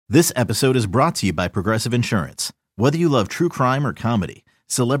This episode is brought to you by Progressive Insurance. Whether you love true crime or comedy,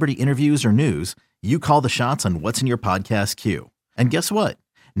 celebrity interviews or news, you call the shots on what's in your podcast queue. And guess what?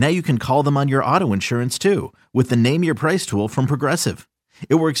 Now you can call them on your auto insurance too with the Name Your Price tool from Progressive.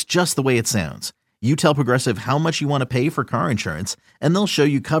 It works just the way it sounds. You tell Progressive how much you want to pay for car insurance, and they'll show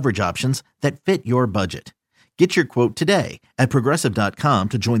you coverage options that fit your budget. Get your quote today at Progressive.com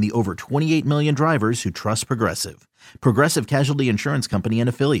to join the over 28 million drivers who trust Progressive. Progressive Casualty Insurance Company and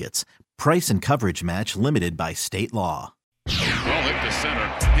Affiliates. Price and coverage match limited by state law. Well hit to center.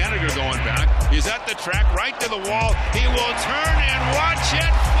 Haniger going back. He's at the track, right to the wall. He will turn and watch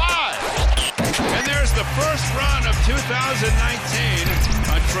it fly. And there's the first run of 2019.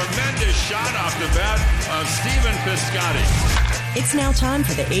 A tremendous shot off the bat of Stephen Piscotty. It's now time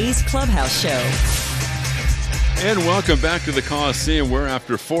for the A's Clubhouse Show. And welcome back to the Coliseum, where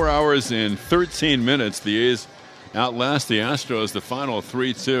after 4 hours and 13 minutes, the A's outlast the Astros, the final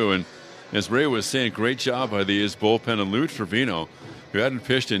 3-2. And as Ray was saying, great job by the A's bullpen. And Lou Trevino, who hadn't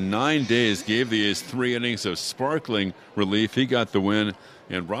pitched in 9 days, gave the A's 3 innings of sparkling relief. He got the win.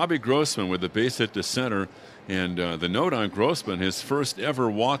 And Robbie Grossman with the base hit to center. And the note on Grossman, his first ever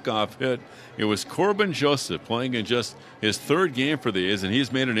walk-off hit. It was Corbin Joseph playing in just his third game for the A's, and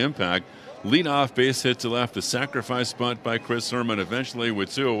he's made an impact. Lead-off base hit to left, the sacrifice bunt by Chris Herman. Eventually,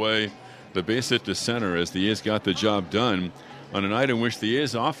 with 2 away, the base hit to center as the A's got the job done on a night in which the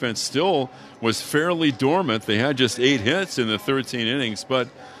A's offense still was fairly dormant. They had just 8 hits in the 13 innings, but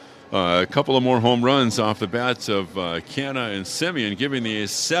a couple of more home runs off the bats of Canna and Semien, giving the A's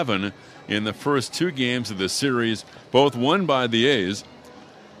 7 in the first 2 games of the series, both won by the A's.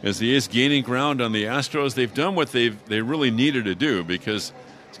 As the A's gaining ground on the Astros, they've done what they really needed to do, because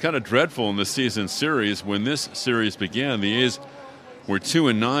it's kind of dreadful in the season series. When this series began, the A's were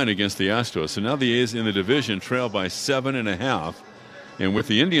 2-9 against the Astros. So now the A's in the division trail by 7.5. And with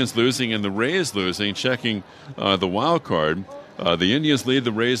the Indians losing and the Rays losing, checking the wild card, the Indians lead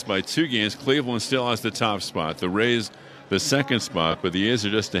the Rays by 2 games. Cleveland still has the top spot. The Rays the second spot, but the A's are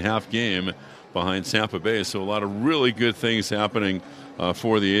just a half game behind Tampa Bay. So a lot of really good things happening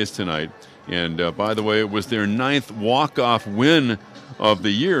for the A's tonight. And by the way, it was their 9th walk-off win of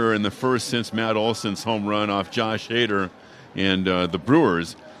the year, and the first since Matt Olson's home run off Josh Hader and the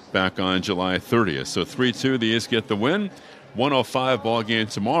Brewers back on July 30th. So 3-2, the A's get the win. 105 ball game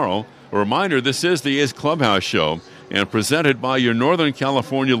tomorrow. A reminder, this is the A's Clubhouse Show, and presented by your Northern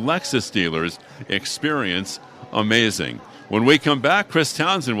California Lexus dealers. Experience amazing. When we come back, Chris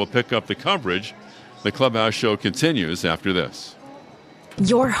Townsend will pick up the coverage. The Clubhouse Show continues after this.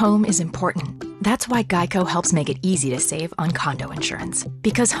 Your home is important. That's why Geico helps make it easy to save on condo insurance.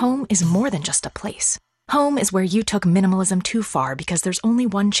 Because home is more than just a place. Home is where you took minimalism too far because there's only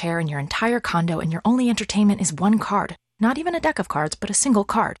one chair in your entire condo and your only entertainment is one card. Not even a deck of cards, but a single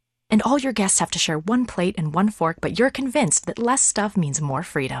card. And all your guests have to share one plate and one fork, but you're convinced that less stuff means more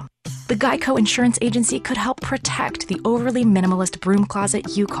freedom. The Geico Insurance Agency could help protect the overly minimalist broom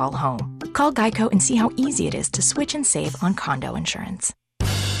closet you call home. Call Geico and see how easy it is to switch and save on condo insurance.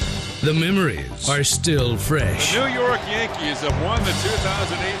 The memories are still fresh. The New York Yankees have won the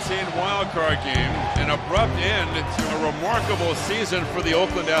 2018 wild card game, an abrupt end to a remarkable season for the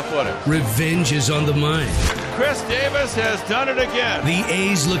Oakland Athletics. Revenge is on the mind. Chris Davis has done it again. The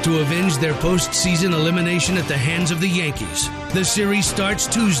A's look to avenge their postseason elimination at the hands of the Yankees. The series starts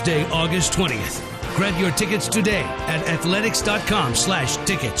Tuesday, August 20th. Grab your tickets today at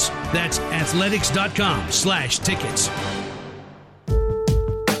athletics.com/tickets. That's athletics.com/tickets.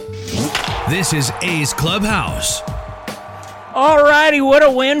 This is A's Clubhouse. All righty, what a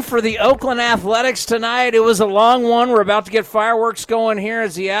win for the Oakland Athletics tonight. It was a long one. We're about to get fireworks going here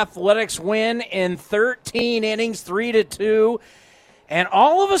as the Athletics win in 13 innings, 3-2. And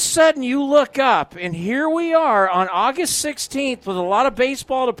all of a sudden you look up, and here we are on August 16th with a lot of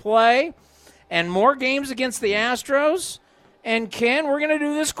baseball to play and more games against the Astros. And, Ken, we're going to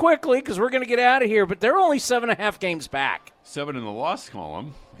do this quickly because we're going to get out of here, but they're only 7.5 games back. 7 in the loss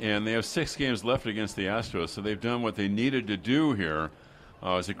column. And they have 6 games left against the Astros, so they've done what they needed to do here. It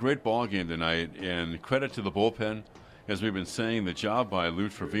was a great ball game tonight, and credit to the bullpen. As we've been saying, the job by Lou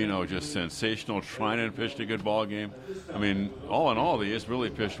Trevino, just sensational. Treinen pitched a good ball game. I mean, all in all, the A's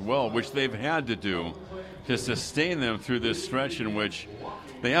really pitched well, which they've had to do to sustain them through this stretch in which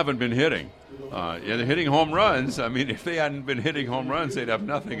they haven't been hitting. They're hitting home runs. I mean, if they hadn't been hitting home runs, they'd have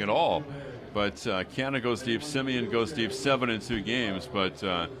nothing at all. But Canna goes deep, Semien goes deep, 7 in 2 games. But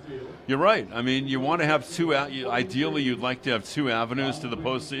you're right. I mean, you want to have 2. Ideally, you'd like to have 2 avenues to the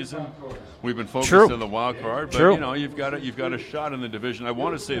postseason. We've been focused on the wild card, but you know you've got a shot in the division. I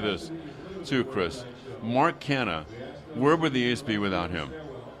want to say this too, Chris. Mark Canna, where would the A's be without him?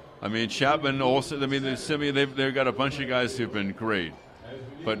 I mean, Chapman, Olsen, Simeon, they've got a bunch of guys who've been great.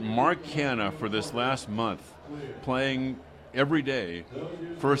 But Mark Canha, for this last month, playing every day,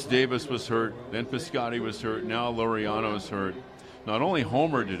 first Davis was hurt, then Piscotty was hurt, now Laureano's hurt. Not only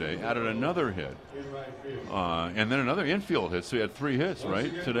homered today, added another hit, and then another infield hit, so he had 3 hits,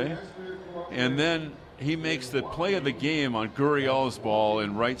 right, today? And then he makes the play of the game on Gurriel's ball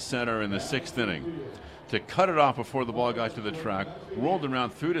in right center in the 6th inning to cut it off before the ball got to the track, rolled around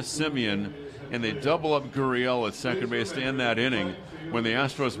through to Simeon, and they double up Gurriel at second base to end that inning when the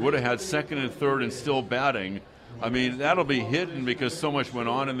Astros would have had second and third and still batting. I mean, that'll be hidden because so much went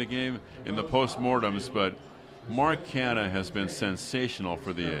on in the game in the postmortems, but Mark Canha has been sensational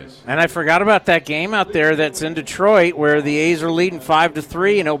for the A's. And I forgot about that game out there that's in Detroit where the A's are leading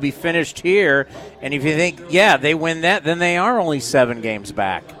 5-3, and it'll be finished here. And if you think, yeah, they win that, then they are only 7 games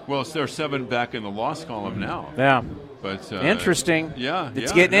back. Well, they're 7 back in the loss column now. Yeah. But interesting. Yeah.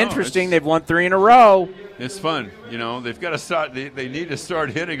 It's getting interesting. They've won 3 in a row. It's fun. You know, they've got to start. They need to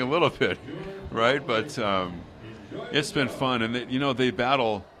start hitting a little bit, right? But it's been fun. And, they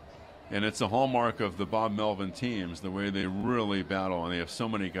battle. And it's a hallmark of the Bob Melvin teams, the way they really battle. And they have so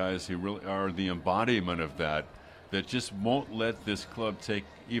many guys who really are the embodiment of that just won't let this club take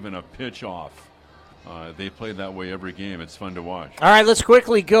even a pitch off. They play that way every game. It's fun to watch. All right, let's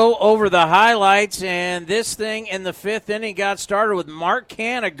quickly go over the highlights. And this thing in the 5th inning got started with Mark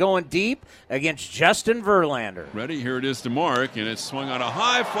Canha going deep against Justin Verlander. Ready? Here it is to Mark, and it's swung on a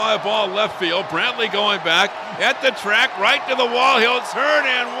high fly ball left field. Brantley going back at the track, right to the wall. He'll turn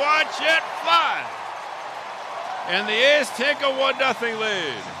and watch it fly. And the A's take a 1-0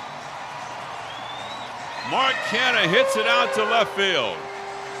 lead. Mark Canha hits it out to left field.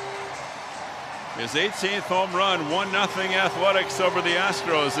 His 18th home run, 1-0 Athletics over the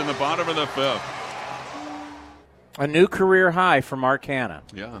Astros in the bottom of the 5th. A new career high for Mark Canha.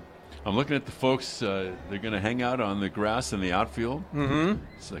 Yeah. I'm looking at the folks. They're going to hang out on the grass in the outfield. Mm-hmm.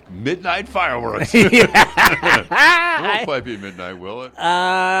 It's like midnight fireworks. It won't quite be midnight, will it?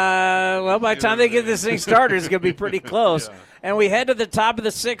 Well, by the time they get this thing started, it's going to be pretty close. Yeah. And we head to the top of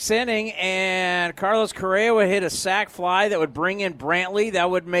the 6th inning, and Carlos Correa would hit a sac fly that would bring in Brantley. That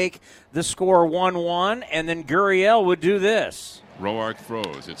would make the score 1-1, and then Gurriel would do this. Roark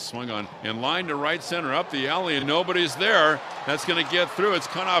throws. It's swung on in line to right center up the alley, and nobody's there. That's going to get through. It's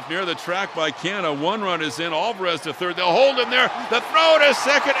cut off near the track by Canha. 1 run is in. Alvarez to third. They'll hold him there. The throw to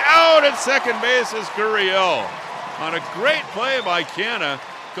second. Out at second base is Gurriel. On a great play by Canha,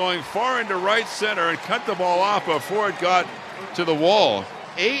 going far into right center and cut the ball off before it got to the wall.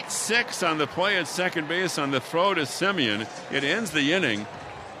 8-6 on the play at second base on the throw to Simeon. It ends the inning,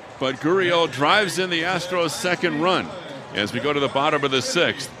 but Gurriel drives in the Astros' second run. As we go to the bottom of the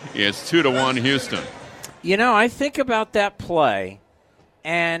 6th, it's 2-1 Houston. You know, I think about that play,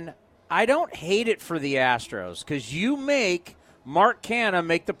 and I don't hate it for the Astros because you make Mark Canha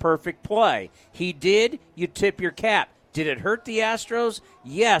make the perfect play. He did, you tip your cap. Did it hurt the Astros?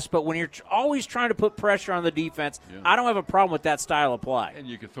 Yes, but when you're always trying to put pressure on the defense, I don't have a problem with that style of play. And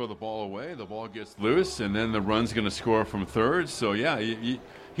you can throw the ball away, the ball gets loose, and then the run's going to score from third. So, yeah,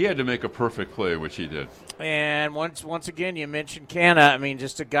 he had to make a perfect play, which he did. And once again, you mentioned Canha. I mean,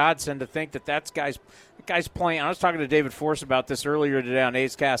 just a godsend to think that guy's playing. I was talking to David Force about this earlier today on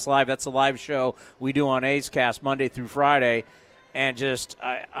A's Cast Live. That's a live show we do on A's Cast Monday through Friday. And just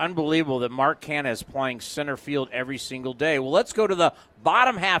unbelievable that Mark Canha is playing center field every single day. Well, let's go to the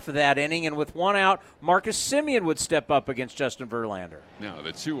bottom half of that inning, and with 1 out, Marcus Simeon would step up against Justin Verlander. Now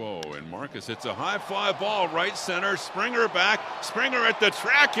the 2-0, and Marcus hits a high fly ball right center. Springer back. Springer at the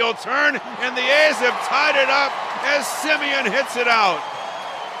track. He'll turn, and the A's have tied it up as Simeon hits it out.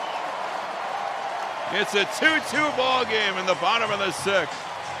 It's a 2-2 ball game in the bottom of the 6th.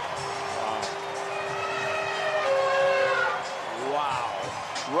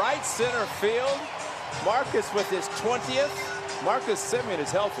 Right center field. Marcus with his 20th. Marcus Simeon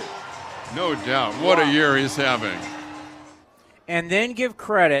is healthy. No doubt. What a year he's having. And then give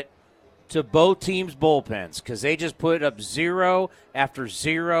credit to both teams' bullpens because they just put up 0 after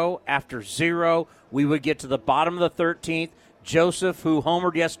 0 after 0. We would get to the bottom of the 13th. Joseph, who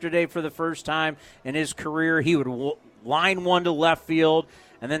homered yesterday for the first time in his career, he would line one to left field.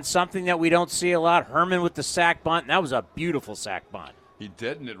 And then something that we don't see a lot, Herman with the sac bunt. And that was a beautiful sac bunt. He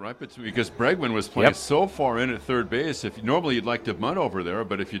deadened it right between because Bregman was playing so far in at third base. Normally you'd like to bunt over there,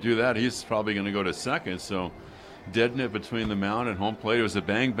 but if you do that, he's probably going to go to second. So deadened it between the mound and home plate. It was a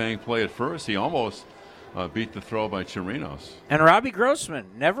bang-bang play at first. He almost beat the throw by Chirinos. And Robbie Grossman,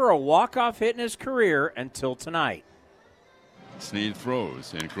 never a walk-off hit in his career until tonight. Snead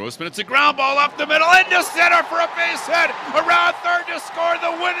throws, and Grossman, it's a ground ball up the middle, into center for a base hit. Around third to score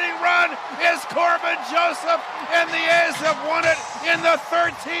the winning run is Corbin Joseph, and the A's have won it in the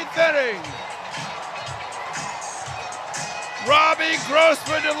 13th inning. Robbie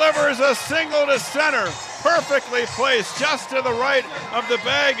Grossman delivers a single to center, perfectly placed just to the right of the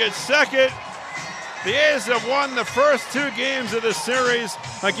bag at second. The A's have won the first 2 games of the series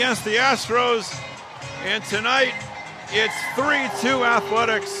against the Astros, and tonight it's 3-2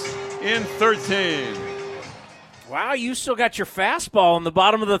 Athletics in 13. Wow, you still got your fastball in the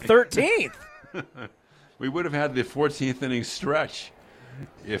bottom of the 13th. We would have had the 14th inning stretch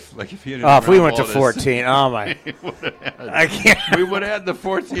if he had. Oh, if we went to 14, oh my! I can't. We would have had the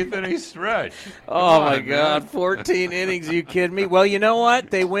 14th inning stretch. Oh my God, 14 innings? Are you kidding me? Well, you know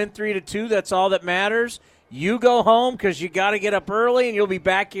what? They win 3-2. That's all that matters. You go home because you got to get up early, and you'll be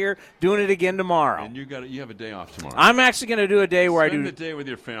back here doing it again tomorrow. And you have a day off tomorrow. I'm actually going to do a day where Spend I do the day with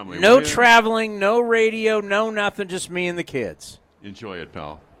your family. No traveling, no radio, no nothing, just me and the kids. Enjoy it,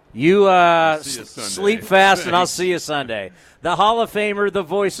 pal. You see you sleep fast, and I'll see you Sunday. The Hall of Famer, the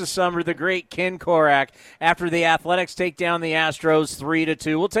voice of summer, the great Ken Korak, after the Athletics take down the Astros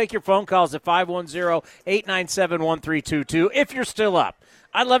 3-2. We'll take your phone calls at 510-897-1322 if you're still up.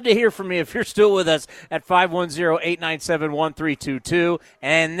 I'd love to hear from you if you're still with us at 510-897-1322.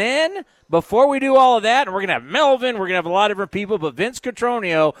 And then, before we do all of that, and we're going to have Melvin, we're going to have a lot of different people, but Vince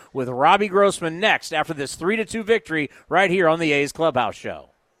Cotroneo with Robbie Grossman next after this 3-2 victory right here on the A's Clubhouse Show.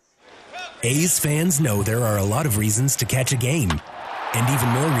 A's fans know there are a lot of reasons to catch a game, and even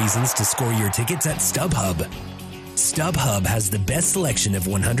more reasons to score your tickets at StubHub. StubHub has the best selection of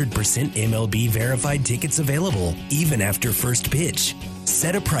 100% MLB verified tickets available, even after first pitch.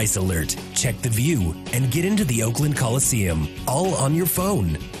 Set a price alert, check the view, and get into the Oakland Coliseum, all on your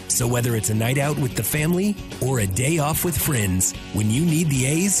phone. So whether it's a night out with the family or a day off with friends, when you need the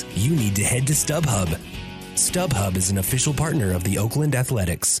A's, you need to head to StubHub. StubHub is an official partner of the Oakland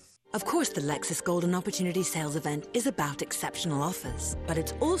Athletics. Of course, the Lexus Golden Opportunity Sales Event is about exceptional offers, but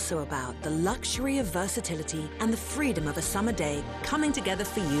it's also about the luxury of versatility and the freedom of a summer day coming together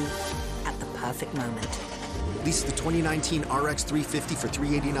for you at the perfect moment. Lease the 2019 RX 350 for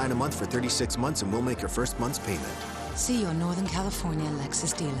 $389 a month for 36 months, and we'll make your first month's payment. See your Northern California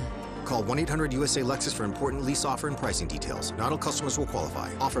Lexus dealer. Call 1-800-USA-LEXUS for important lease offer and pricing details. Not all customers will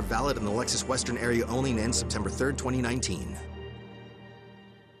qualify. Offer valid in the Lexus Western area only and ends September 3rd, 2019.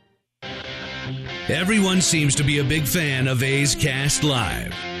 Everyone seems to be a big fan of A's Cast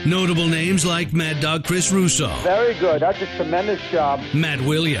Live. Notable names like Mad Dog Chris Russo. Very good. That's a tremendous job. Matt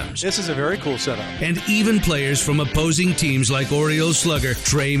Williams. This is a very cool setup. And even players from opposing teams like Orioles slugger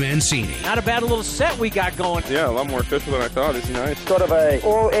Trey Mancini. Not a bad little set we got going. Yeah, a lot more official than I thought. It's nice. Sort of a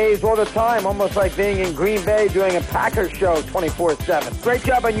all A's all the time, almost like being in Green Bay doing a Packers show 24/7. Great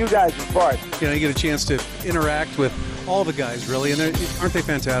job on you guys' part. You know, you get a chance to interact with all the guys, really, and aren't they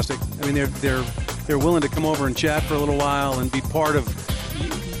fantastic? I mean, they're willing to come over and chat for a little while and be part of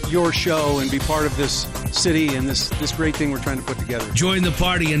your show and be part of this city and this great thing we're trying to put together. Join the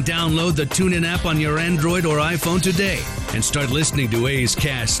party and download the TuneIn app on your Android or iPhone today and start listening to A's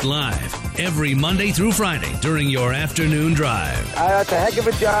Cast Live every Monday through Friday during your afternoon drive. That's a heck of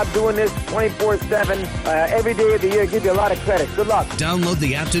a job doing this 24/7 every day of the year. Give you a lot of credit. Good luck. Download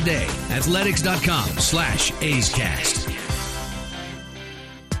the app today. Athletics.com/A'sCast.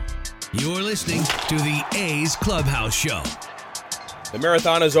 You're listening to the A's Clubhouse Show. The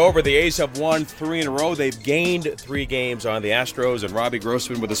marathon is over. The A's have won 3 in a row. They've gained 3 games on the Astros, and Robbie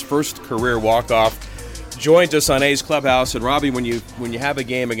Grossman with his first career walk-off joins us on A's Clubhouse. And Robbie, when you have a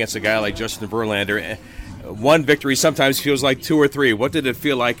game against a guy like Justin Verlander, one victory sometimes feels like 2 or 3. What did it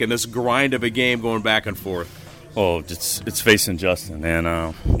feel like in this grind of a game going back and forth? Well, it's facing Justin,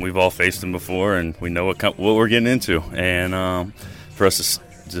 and we've all faced him before, and we know what we're getting into. And for us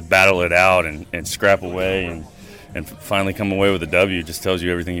to battle it out and scrap away and finally come away with a W just tells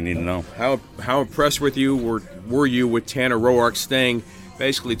you everything you need to know. How impressed with you were you with Tanner Roark staying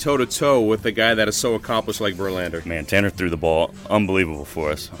basically toe-to-toe with the guy that is so accomplished like Verlander? Man, Tanner threw the ball unbelievable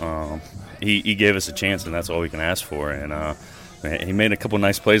for us. He gave us a chance, and that's all we can ask for. And man, he made a couple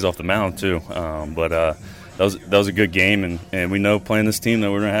nice plays off the mound too. But that was a good game, and we know playing this team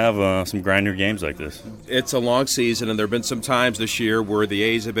that we're going to have some grinder games like this. It's a long season, and there have been some times this year where the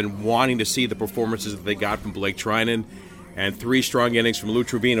A's have been wanting to see the performances that they got from Blake Treinen and 3 strong innings from Lou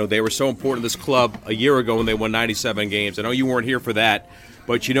Trivino. They were so important to this club a year ago when they won 97 games. I know you weren't here for that,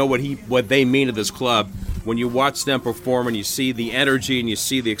 but you know what they mean to this club. When you watch them perform and you see the energy and you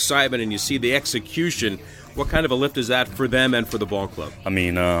see the excitement and you see the execution, what kind of a lift is that for them and for the ball club? I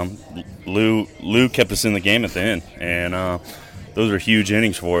mean, Lou kept us in the game at the end, and those are huge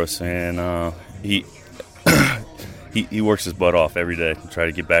innings for us, and he works his butt off every day to try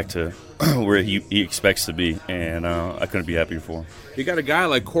to get back to where he expects to be, and I couldn't be happier for him. You got a guy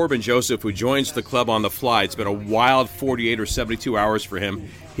like Corbin Joseph who joins the club on the fly. It's been a wild 48 or 72 hours for him.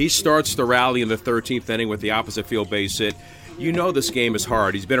 He starts the rally in the 13th inning with the opposite field base hit. You know this game is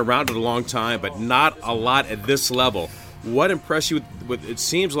hard. He's been around it a long time, but not a lot at this level. What impressed you with it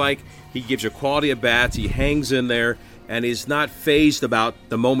seems like he gives you quality at bats, he hangs in there, and he's not fazed about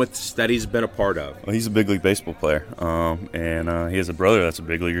the moments that he's been a part of. Well, he's a big league baseball player, and he has a brother that's a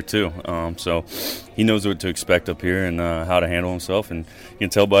big leaguer too. So he knows what to expect up here and how to handle himself, and you can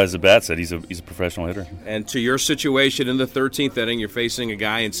tell by his at-bats that he's a professional hitter. And to your situation in the 13th inning, you're facing a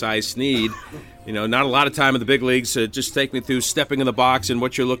guy in Cy Snead. You know, not a lot of time in the big leagues. Just take me through stepping in the box and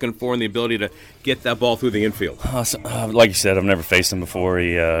what you're looking for and the ability to get that ball through the infield. Like you said, I've never faced him before.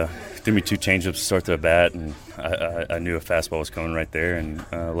 He threw me 2 changeups to start the bat, and I knew a fastball was coming right there, and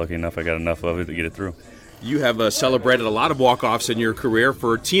lucky enough I got enough of it to get it through. You have celebrated a lot of walk-offs in your career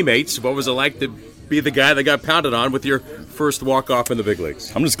for teammates. What was it like to be the guy that got pounded on with your first walk-off in the big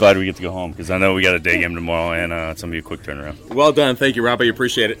leagues? I'm just glad we get to go home because I know we got a day game tomorrow, and it's going to be a quick turnaround. Well done. Thank you, Robbie.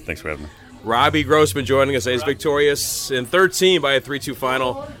 Appreciate it. Thanks for having me. Robbie Grossman joining us. He's victorious in 13 by a 3-2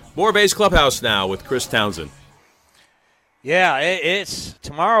 final. More Bays Clubhouse now with Chris Townsend. Yeah, it's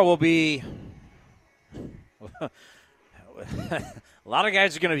tomorrow will be a lot of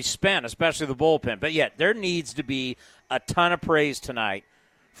guys are going to be spent, especially the bullpen. But yet there needs to be a ton of praise tonight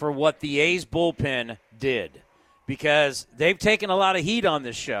for what the A's bullpen did, because they've taken a lot of heat on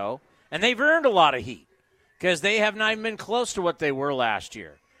this show, and they've earned a lot of heat because they have not even been close to what they were last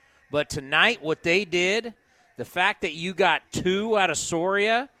year. But tonight, what they did, the fact that you got 2 out of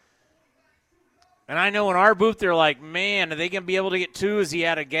Soria, and I know in our booth they're like, man, are they going to be able to get 2? Is he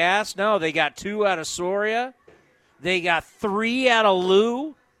out of gas? No, they got 2 out of Soria. They got 3 out of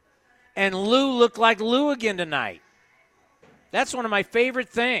Lou, and Lou looked like Lou again tonight. That's one of my favorite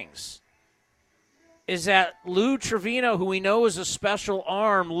things, is that Lou Trevino, who we know is a special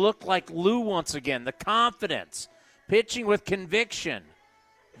arm, looked like Lou once again. The confidence, pitching with conviction.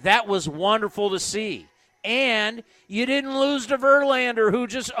 That was wonderful to see. And you didn't lose to Verlander, who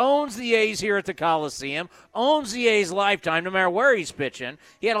just owns the A's here at the Coliseum, owns the A's lifetime, no matter where he's pitching.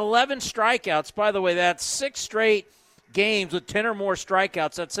 He had 11 strikeouts. By the way, that's 6 straight games with 10 or more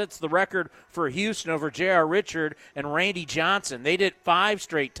strikeouts. That sets the record for Houston over J.R. Richard and Randy Johnson. They did 5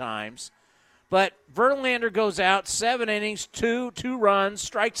 straight times. But Verlander goes out, 7 innings, 2 runs,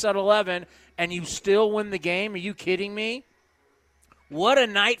 strikes out 11, and you still win the game? Are you kidding me? What a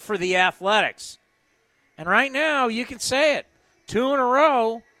night for the Athletics. And right now, you can say it. 2 in a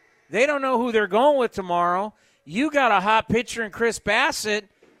row. They don't know who they're going with tomorrow. You got a hot pitcher in Chris Bassett.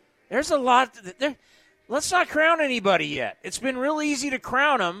 There's a lot. Let's not crown anybody yet. It's been real easy to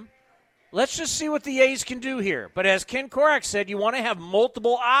crown them. Let's just see what the A's can do here. But as Ken Korak said, you want to have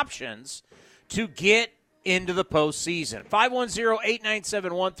multiple options to get into the postseason.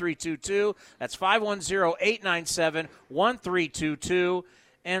 510-897-1322. That's 510-897-1322.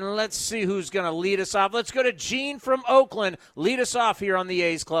 And let's see who's going to lead us off. Let's go to Gene from Oakland. Lead us off here on the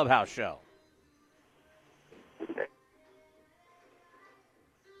A's Clubhouse Show.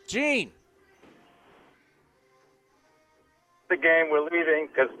 Gene. The game, we're leaving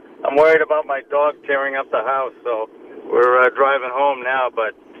because I'm worried about my dog tearing up the house. So we're driving home now.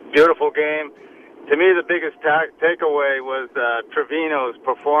 But beautiful game. To me, the biggest takeaway was Trevino's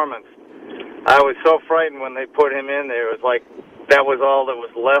performance. I was so frightened when they put him in there. It was like that was all that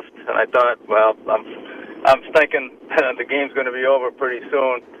was left, and I thought, well, I'm thinking the game's going to be over pretty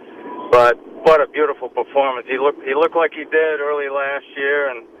soon. But what a beautiful performance! He looked like he did early last year,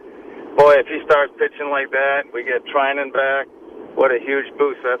 and boy, if he starts pitching like that, we get Trinan back. What a huge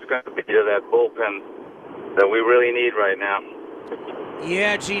boost that's going to be to that bullpen that we really need right now.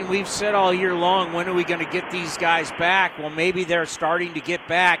 Yeah, Gene, we've said all year long, when are we going to get these guys back? Well, maybe they're starting to get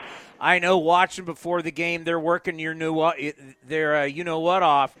back. I know watching before the game, they're working you know what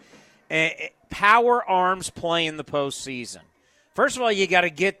off. Power arms play in the postseason. First of all, you got to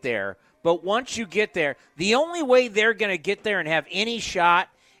get there. But once you get there, the only way they're going to get there and have any shot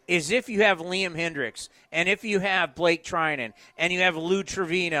is if you have Liam Hendricks, and if you have Blake Trinan, and you have Lou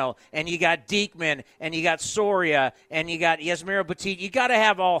Trevino, and you got Diekman, and you got Soria, and you got Yasmiro Petit. You got to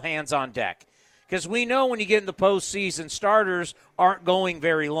have all hands on deck. Because we know when you get in the postseason, starters aren't going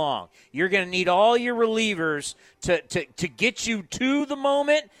very long. You're going to need all your relievers to get you to the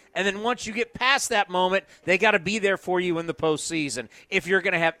moment And then once you get past that moment, they got to be there for you in the postseason if you're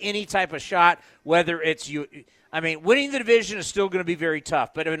going to have any type of shot, whether it's you. I mean, winning the division is still going to be very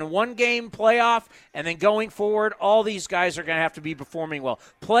tough. But in a one-game playoff and then going forward, all these guys are going to have to be performing well.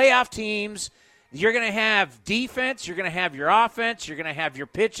 Playoff teams, you're going to have defense, you're going to have your offense, you're going to have your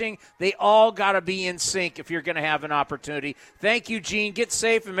pitching. They all got to be in sync if you're going to have an opportunity. Thank you, Gene. Get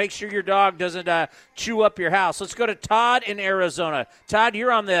safe and make sure your dog doesn't chew up your house. Let's go to Todd in Arizona. Todd,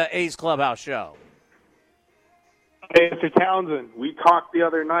 you're on the A's Clubhouse show. Hey, Mr. Townsend, we talked the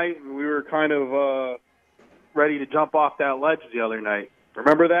other night, and we were kind of ready to jump off that ledge the other night.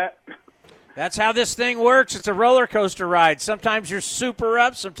 Remember that? That's how this thing works. It's a roller coaster ride. Sometimes you're super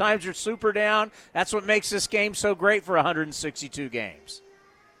up, sometimes you're super down. That's what makes this game so great for 162 games.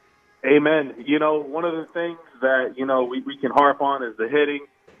 Amen. You know, one of the things that, you know, we can harp on is the hitting.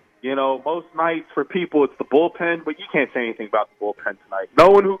 You know, most nights for people it's the bullpen, but you can't say anything about the bullpen tonight. No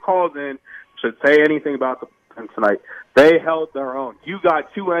one who calls in should say anything about the bullpen tonight. They held their own. You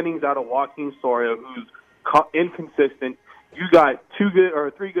got 2 innings out of Joaquin Soria, who's inconsistent. You got 3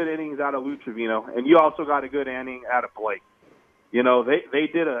 good innings out of Lou Trevino, and you also got a good inning out of Blake. You know, they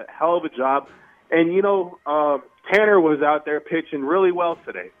did a hell of a job. And, you know, Tanner was out there pitching really well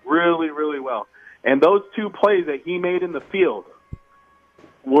today, really, really well. And those 2 plays that he made in the field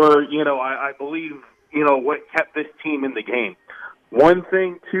were, you know, I believe, you know, what kept this team in the game. One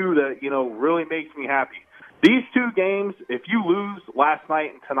thing, too, that, you know, really makes me happy. These 2 games, if you lose last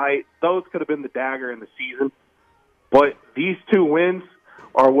night and tonight, those could have been the dagger in the season. But these 2 wins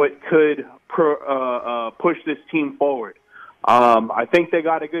are what could push this team forward. I think they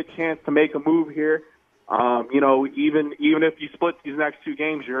got a good chance to make a move here. You know, even if you split these next 2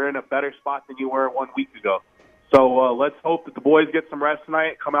 games, you're in a better spot than you were 1 week ago. So let's hope that the boys get some rest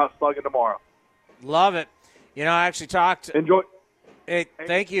tonight, come out slugging tomorrow. Love it. You know, I actually talked. Enjoy. Hey,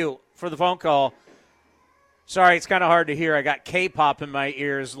 thank you for the phone call. Sorry, it's kind of hard to hear. I got K-pop in my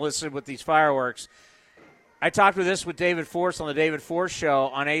ears listening with these fireworks. I talked with David Force on the David Force Show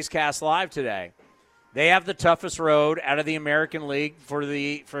on A's Cast Live today. They have the toughest road out of the American League for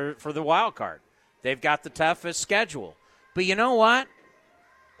the wild card. They've got the toughest schedule. But you know what?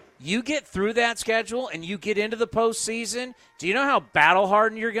 You get through that schedule and you get into the postseason, do you know how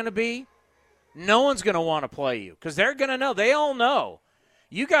battle-hardened you're going to be? No one's going to want to play you because they're going to know. They all know.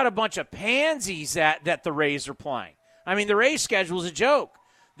 You got a bunch of pansies that the Rays are playing. I mean, the Rays schedule is a joke.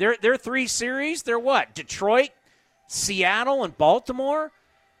 Their 3 series, they're what? Detroit, Seattle, and Baltimore? I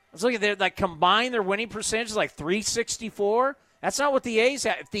was looking at like combined their winning percentage is like .364. That's not what the A's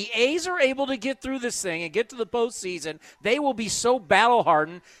have. If the A's are able to get through this thing and get to the postseason, they will be so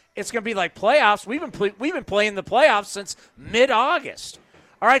battle-hardened, it's going to be like playoffs. We've been playing the playoffs since mid-August.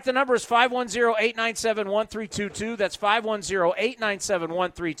 All right, the number is 510-897-1322. That's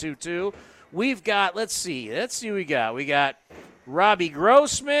 510-897-1322. We've got, let's see who we got. We got Robbie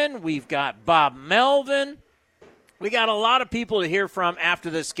Grossman. We've got Bob Melvin. We got a lot of people to hear from after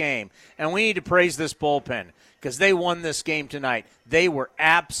this game, and we need to praise this bullpen because they won this game tonight. They were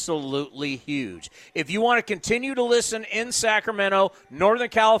absolutely huge. If you want to continue to listen in Sacramento, Northern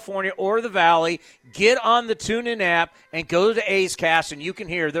California, or the Valley, get on the TuneIn app and go to A's Cast, and you can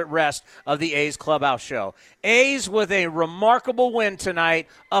hear the rest of the A's Clubhouse show. A's with a remarkable win tonight,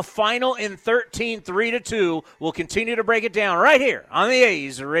 a final in 13, 3-2. We'll continue to break it down right here on the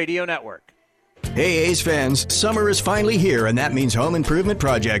A's Radio Network. Hey A's fans, summer is finally here and that means home improvement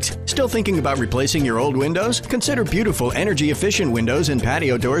projects. Still thinking about replacing your old windows? Consider beautiful energy-efficient windows and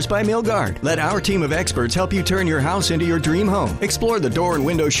patio doors by Milgard. Let our team of experts help you turn your house into your dream home. Explore the door and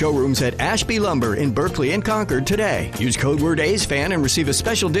window showrooms at Ashby Lumber in Berkeley and Concord today. Use code word A's fan and receive a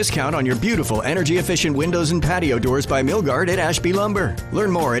special discount on your beautiful energy-efficient windows and patio doors by Milgard at Ashby Lumber.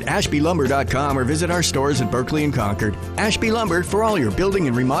 Learn more at ashbylumber.com or visit our stores at Berkeley and Concord. Ashby Lumber for all your building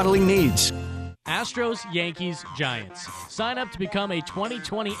and remodeling needs. Astros, Yankees, Giants. Sign up to become a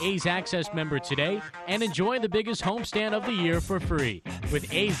 2020 A's Access member today and enjoy the biggest homestand of the year for free.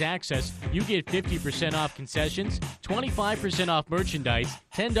 With A's Access, you get 50% off concessions, 25% off merchandise,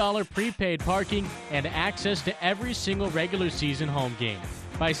 $10 prepaid parking, and access to every single regular season home game.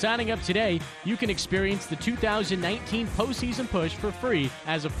 By signing up today, you can experience the 2019 postseason push for free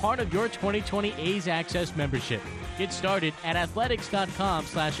as a part of your 2020 A's Access membership. Get started at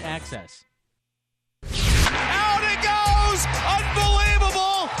athletics.com/access. Out it goes!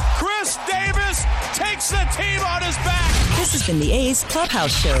 Unbelievable! Chris Davis takes the team on his back. This has been the A's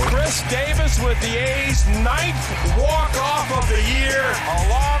Clubhouse Show. Chris Davis with the A's 9th walk-off of the year. A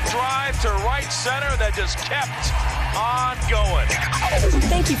long drive to right center that just kept on going.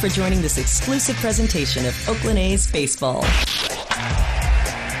 Thank you for joining this exclusive presentation of Oakland A's Baseball.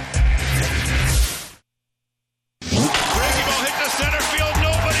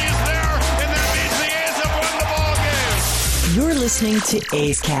 listening to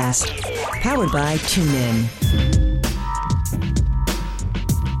A's Cast, powered by TuneIn.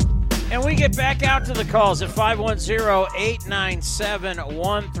 And we get back out to the calls at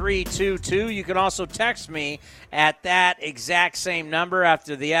 510-897-1322. You can also text me at that exact same number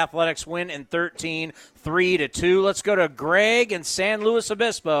after the Athletics win in 13, 3-2. Let's go to Greg in San Luis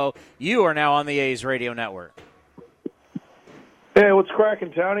Obispo. You are now on the A's Radio Network. Hey, what's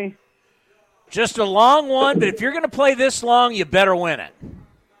cracking, Tony? Just a long one, but if you're going to play this long, you better win it.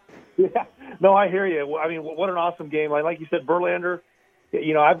 Yeah, no, I hear you. I mean, what an awesome game. Like you said, Verlander,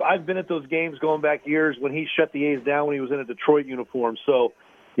 you know, I've been at those games going back years when he shut the A's down when he was in a Detroit uniform. So,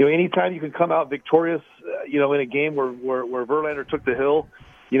 you know, anytime you can come out victorious, you know, in a game where Verlander took the hill,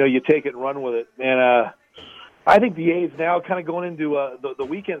 you know, you take it and run with it. And I think the A's now kind of going into the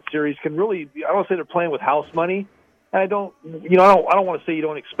weekend series can really, I don't say they're playing with house money. And I don't want to say you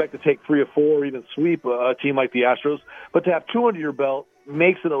don't expect to take 3 or 4 or even sweep a team like the Astros, but to have 2 under your belt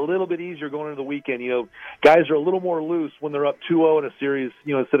makes it a little bit easier going into the weekend. You know, guys are a little more loose when they're up 2-0 in a series,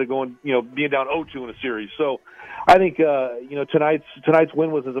 you know, instead of going, you know, being down 0-2 in a series. So I think, you know, tonight's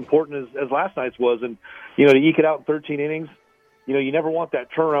win was as important as last night's was. And, you know, to eke it out in 13 innings, you know, you never want that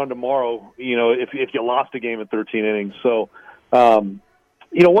turnaround tomorrow, you know, if you lost a game in 13 innings. So,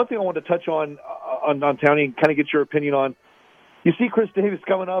 you know, one thing I wanted to touch on Townie and kind of get your opinion on, you see Chris Davis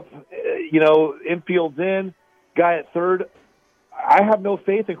coming up, you know, infield's in, guy at third. I have no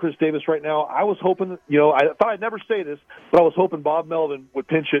faith in Chris Davis right now. I was hoping, you know, I thought I'd never say this, but I was hoping Bob Melvin would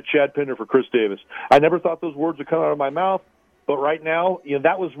pinch hit Chad Pinder for Chris Davis. I never thought those words would come out of my mouth, but right now, you know,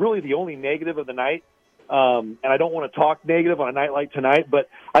 that was really the only negative of the night. And I don't want to talk negative on a night like tonight, but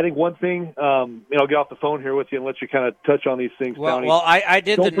I think one thing, you know, I'll get off the phone here with you and let you kind of touch on these things, Tony. Well, I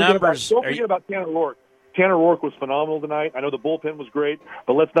did the numbers. Don't forget about Tanner Roark. Tanner Roark was phenomenal tonight. I know the bullpen was great,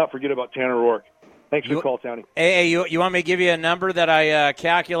 but let's not forget about Tanner Roark. Thanks for the call, Tony. Hey, you want me to give you a number that I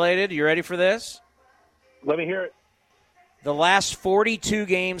calculated? You ready for this? Let me hear it. The last 42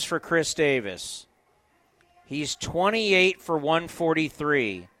 games for Chris Davis, he's 28 for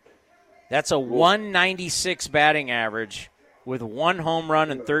 143. That's a 196 batting average with 1 home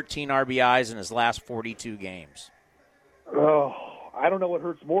run and 13 RBIs in his last 42 games. Oh, I don't know what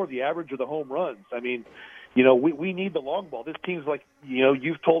hurts more, the average or the home runs. I mean, you know, we need the long ball. This team's like, you know,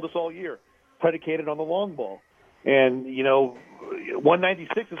 you've told us all year, predicated on the long ball. And, you know,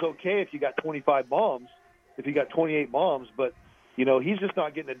 196 is okay if you got 25 bombs, if you got 28 bombs, but, you know, he's just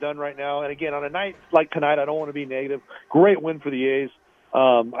not getting it done right now. And, again, on a night like tonight, I don't want to be negative. Great win for the A's.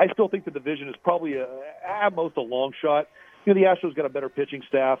 I still think the division is probably at most a long shot. You know, the Astros got a better pitching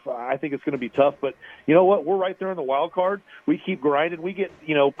staff. I think it's going to be tough, but you know what? We're right there in the wild card. We keep grinding. We get,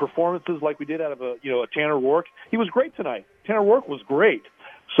 you know, performances like we did out of a Tanner Roark. He was great tonight. Tanner Roark was great.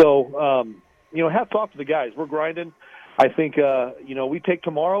 So, you know, hats off to the guys. We're grinding. I think, you know, we take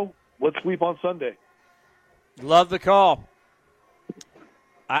tomorrow. Let's sweep on Sunday. Love the call.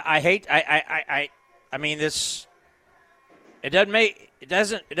 I mean, this. It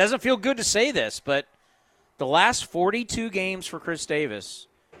doesn't feel good to say this, but the last 42 games for Chris Davis,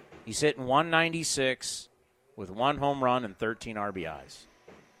 he's hitting 196 with 1 home run and 13 RBIs.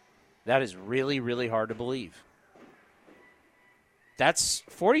 That is really, really hard to believe. That's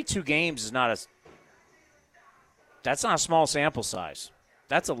 42 games is that's not a small sample size.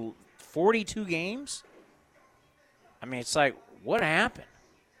 That's 42 games. I mean, it's like, what happened?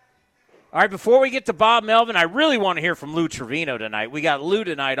 All right, before we get to Bob Melvin, I really want to hear from Lou Trevino tonight. We got Lou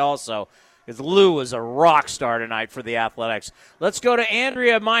tonight also, because Lou was a rock star tonight for the Athletics. Let's go to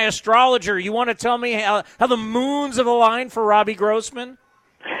Andrea, my astrologer. You want to tell me how the moons have aligned for Robbie Grossman?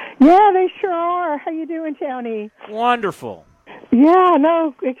 Yeah, they sure are. How you doing, Tony? Wonderful. Yeah,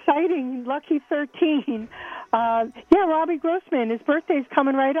 no, exciting. Lucky 13. Robbie Grossman, his birthday's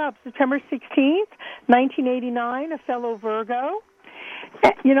coming right up, September 16th, 1989, a fellow Virgo.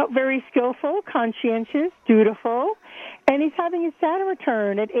 You know, very skillful, conscientious, dutiful, and he's having his Saturn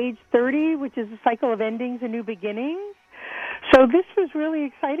return at age 30, which is a cycle of endings and new beginnings. So this was really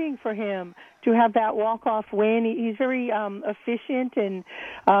exciting for him to have that walk-off win. He's very efficient and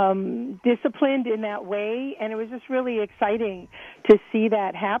disciplined in that way, and it was just really exciting to see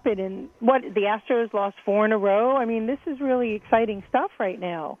that happen. And the Astros lost 4 in a row. I mean, this is really exciting stuff right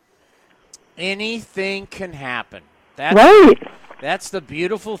now. Anything can happen. Right. That's the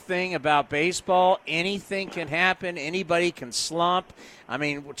beautiful thing about baseball. Anything can happen. Anybody can slump. I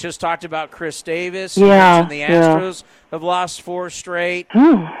mean, we just talked about Chris Davis. Yeah, the Astros have lost 4 straight.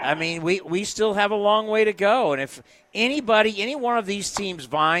 I mean, we still have a long way to go. And if any one of these teams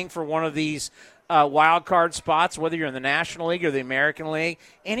vying for one of these wild card spots, whether you're in the National League or the American League.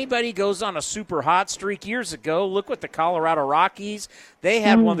 Anybody goes on a super hot streak years ago, look what the Colorado Rockies, they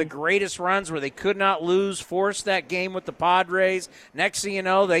had one of the greatest runs where they could not lose, forced that game with the Padres. Next thing you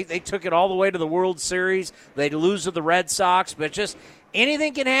know, they took it all the way to the World Series. They'd lose to the Red Sox, but just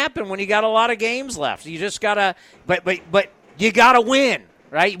anything can happen when you got a lot of games left. You just got to but you got to win,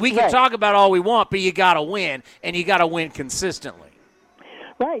 right? We can talk about all we want, but you got to win, and you got to win consistently.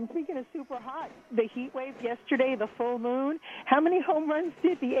 Right, and speaking of super hot, the heat wave yesterday, the full moon, how many home runs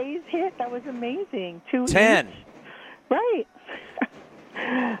did the A's hit? That was amazing. 10. Each. Right.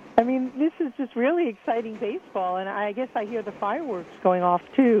 I mean, this is just really exciting baseball, and I guess I hear the fireworks going off,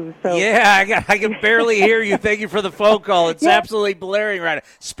 too. So yeah, I can barely hear you. Thank you for the phone call. It's absolutely blaring right now.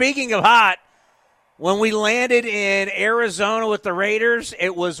 Speaking of hot, when we landed in Arizona with the Raiders,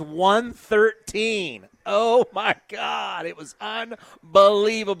 it was 113. Oh, my God. It was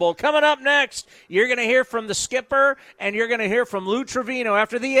unbelievable. Coming up next, you're going to hear from the skipper, and you're going to hear from Lou Trevino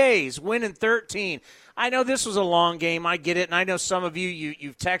after the A's winning 13. I know this was a long game. I get it, and I know some of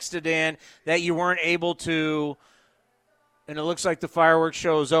you've texted in that you weren't able to, and it looks like the fireworks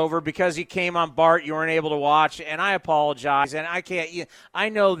show is over because you came on Bart, you weren't able to watch, and I apologize. And I can't. I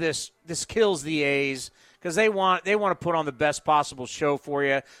know this kills the A's, because they want to put on the best possible show for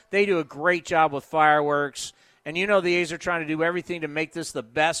you. They do a great job with fireworks, and you know the A's are trying to do everything to make this the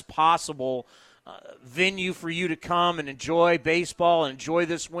best possible venue for you to come and enjoy baseball and enjoy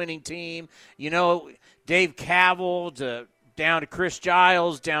this winning team. You know, Dave Kaval down to Chris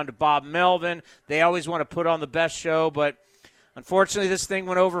Giles, down to Bob Melvin, they always want to put on the best show, but unfortunately, this thing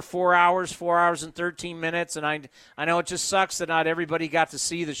went over 4 hours and 13 minutes, and I know it just sucks that not everybody got to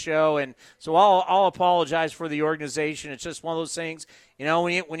see the show, and so I'll apologize for the organization. It's just one of those things, you know,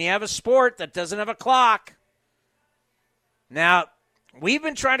 when you have a sport that doesn't have a clock. Now, we've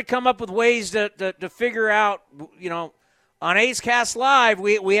been trying to come up with ways to figure out, you know, on A's Cast Live,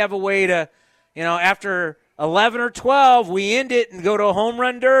 we have a way to, you know, after 11 or 12, we end it and go to a home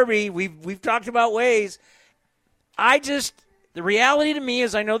run derby. We've talked about ways. The reality to me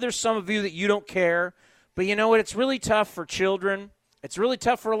is I know there's some of you that you don't care, but you know what? It's really tough for children. It's really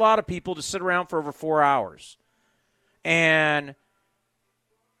tough for a lot of people to sit around for over 4 hours. And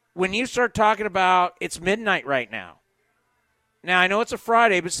when you start talking about it's midnight right now. Now, I know it's a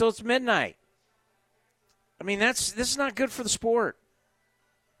Friday, but still it's midnight. I mean, this is not good for the sport.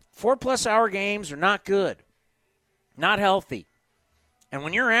 4+ hour games are not good, not healthy. And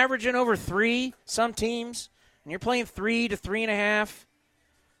when you're averaging over 3, some teams, and you're playing 3 to 3.5,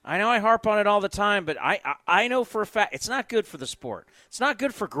 I know I harp on it all the time, but I know for a fact it's not good for the sport. It's not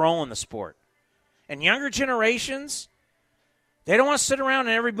good for growing the sport. And younger generations, they don't want to sit around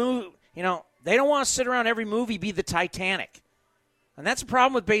in every movie, you know, they don't want to sit around every movie be the Titanic. And that's a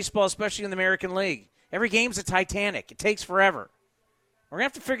problem with baseball, especially in the American League. Every game's a Titanic. It takes forever. We're going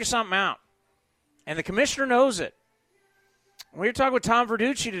to have to figure something out. And the commissioner knows it. We were talking with Tom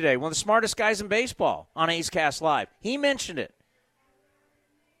Verducci today, one of the smartest guys in baseball on A's Cast Live. He mentioned it.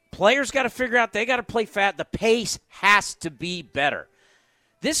 Players got to figure out they got to play fast. The pace has to be better.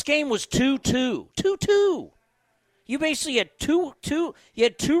 This game was 2-2. 2-2. You basically had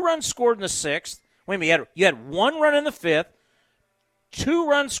two runs scored in the 6th. Wait a minute, you had 1 run in the 5th, 2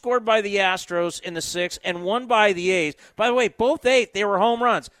 runs scored by the Astros in the 6th, and 1 by the A's. By the way, both 8, they were home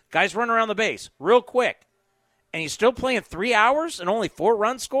runs. Guys run around the base real quick. And you're still playing 3 hours and only 4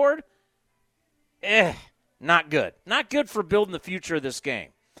 runs scored? Not good. Not good for building the future of this game.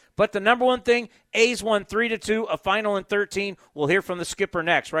 But the number one thing, A's won 3-2, a final in 13. We'll hear from the skipper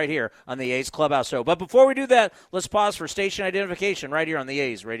next right here on the A's Clubhouse Show. But before we do that, let's pause for station identification right here on the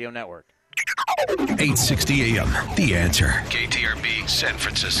A's Radio Network. 860 AM, The Answer. KTRB, San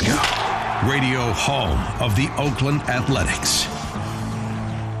Francisco. Radio home of the Oakland Athletics.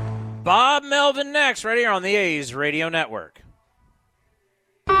 Bob Melvin next right here on the A's Radio Network.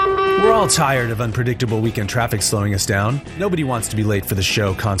 We're all tired of unpredictable weekend traffic slowing us down. Nobody wants to be late for the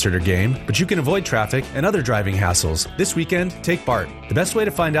show, concert, or game, but you can avoid traffic and other driving hassles. This weekend, take BART. The best way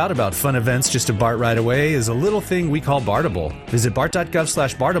to find out about fun events just a BART ride away is a little thing we call Bartable. Visit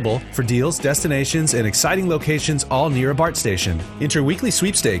BART.gov/Bartable for deals, destinations, and exciting locations all near a BART station. Enter weekly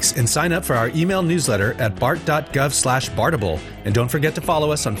sweepstakes and sign up for our email newsletter at BART.gov/Bartable. And don't forget to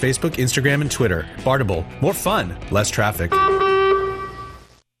follow us on Facebook, Instagram, and Twitter. Bartable. More fun, less traffic.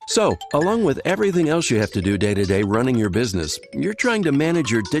 So, along with everything else you have to do day to day running your business, you're trying to manage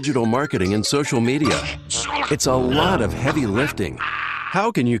your digital marketing and social media. It's a lot of heavy lifting. How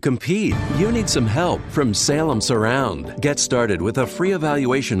can you compete? You need some help from Salem Surround. Get started with a free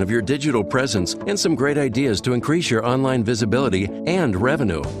evaluation of your digital presence and some great ideas to increase your online visibility and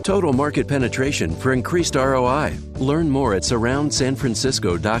revenue. Total market penetration for increased ROI. Learn more at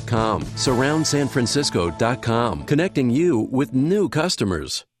surroundsanfrancisco.com. Surroundsanfrancisco.com. Connecting you with new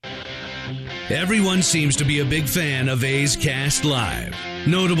customers. Everyone seems to be a big fan of A's Cast Live.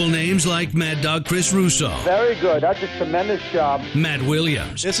 Notable names like Mad Dog Chris Russo. Very good. That's a tremendous job. Matt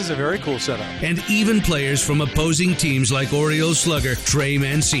Williams. This is a very cool setup. And even players from opposing teams like Orioles slugger Trey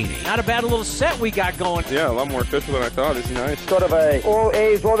Mancini. Not a bad little set we got going. Yeah, a lot more official than I thought. This is nice. Sort of a all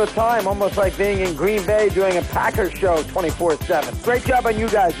A's all the time, almost like being in Green Bay doing a Packers show 24/7. Great job on you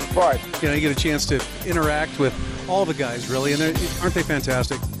guys' part. You know, you get a chance to interact with all the guys, really, and aren't they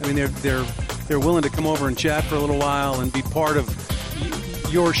fantastic? I mean, they're willing to come over and chat for a little while and be part of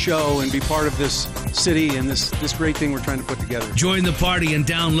your show and be part of this city and this great thing we're trying to put together. Join the party and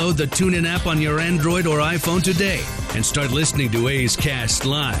download the TuneIn app on your Android or iPhone today and start listening to A's Cast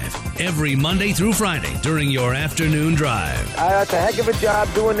Live every Monday through Friday during your afternoon drive. That's a heck of a job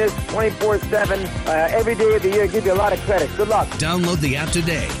doing this 24/7 every day of the year. Give you a lot of credit. Good luck. Download the app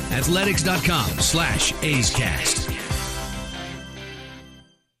today. Athletics.com/A'sCast.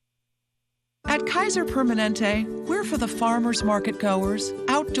 At Kaiser Permanente, we're for the farmers market goers,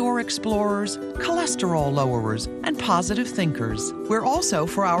 outdoor explorers, cholesterol lowerers, and positive thinkers. We're also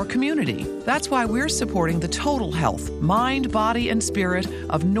for our community. That's why we're supporting the total health, mind, body, and spirit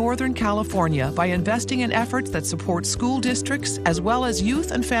of Northern California by investing in efforts that support school districts as well as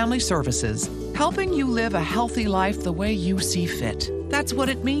youth and family services, helping you live a healthy life the way you see fit. That's what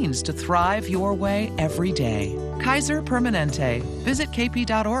it means to thrive your way every day. Kaiser Permanente. Visit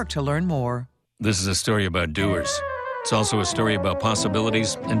kp.org to learn more. This is a story about doers. It's also a story about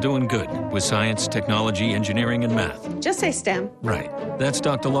possibilities and doing good with science, technology, engineering, and math. Just say STEM. Right. That's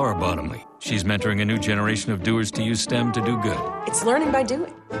Dr. Laura Bottomley. She's mentoring a new generation of doers to use STEM to do good. It's learning by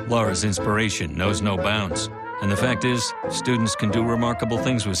doing. Laura's inspiration knows no bounds. And the fact is, students can do remarkable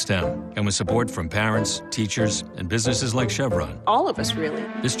things with STEM. And with support from parents, teachers, and businesses like Chevron. All of us, really.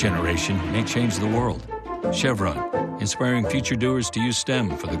 This generation may change the world. Chevron, inspiring future doers to use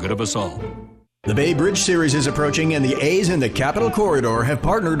STEM for the good of us all. The Bay Bridge Series is approaching, and the A's in the Capitol Corridor have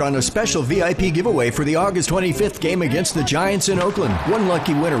partnered on a special VIP giveaway for the August 25th game against the Giants in Oakland. One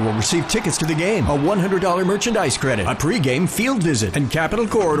lucky winner will receive tickets to the game, a $100 merchandise credit, a pregame field visit, and Capitol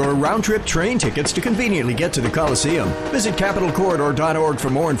Corridor round-trip train tickets to conveniently get to the Coliseum. Visit capitolcorridor.org for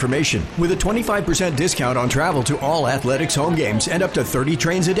more information. With a 25% discount on travel to all athletics home games and up to 30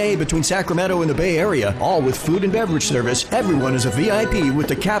 trains a day between Sacramento and the Bay Area, all with food and beverage service, everyone is a VIP with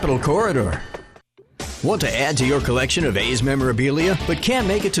the Capitol Corridor. Want to add to your collection of A's memorabilia but can't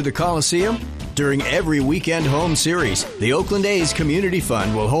make it to the Coliseum? During every weekend home series, the Oakland A's Community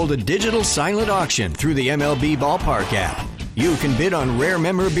Fund will hold a digital silent auction through the MLB Ballpark app. You can bid on rare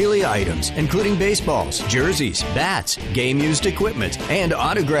memorabilia items, including baseballs, jerseys, bats, game-used equipment, and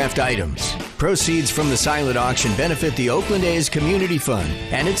autographed items. Proceeds from the silent auction benefit the Oakland A's Community Fund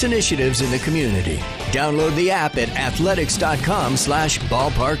and its initiatives in the community. Download the app at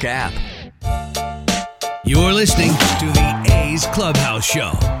athletics.com/ballpark app. You're listening to the A's Clubhouse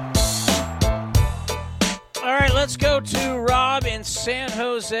Show. All right, let's go to Rob in San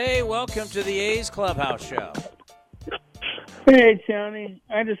Jose. Welcome to the A's Clubhouse Show. Hey, Tony.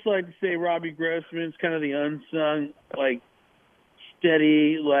 I just like to say Robbie Grossman's kind of the unsung,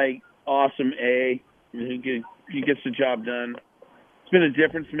 steady, awesome A. He gets the job done. He's been a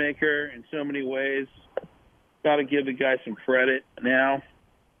difference maker in so many ways. Got to give the guy some credit now.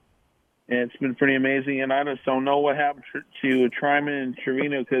 And it's been pretty amazing. And I just don't know what happened to Tryman and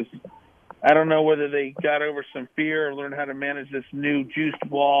Trevino, because I don't know whether they got over some fear or learned how to manage this new juiced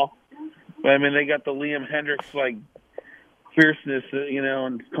ball. But, they got the Liam Hendricks, fierceness,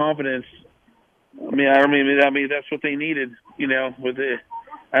 and confidence. That's what they needed, with it.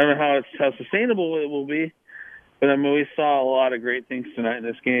 I don't know how sustainable it will be, but we saw a lot of great things tonight in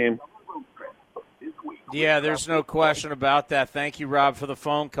this game. Yeah, there's no question about that. Thank you, Rob, for the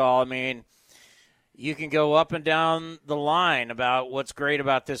phone call. You can go up and down the line about what's great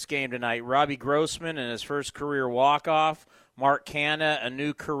about this game tonight. Robbie Grossman in his first career walk-off. Mark Canha, a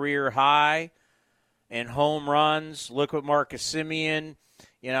new career high in home runs. Look what Marcus Semien,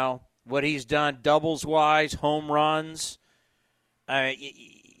 what he's done doubles-wise, home runs.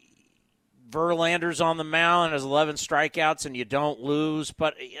 Verlander's on the mound and has 11 strikeouts, and you don't lose.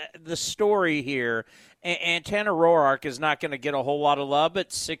 But the story here, and Tanner Roark is not going to get a whole lot of love,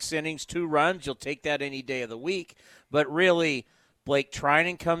 but 6 innings, 2 runs, you'll take that any day of the week. But really, Blake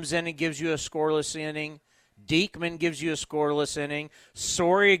Trinan comes in and gives you a scoreless inning. Diekman gives you a scoreless inning.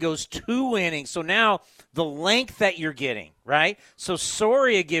 Soria goes 2 innings. So now the length that you're getting, right? So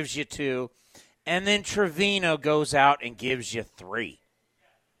Soria gives you 2, and then Trevino goes out and gives you 3.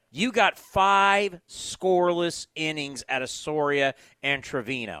 You got 5 scoreless innings out of Soria and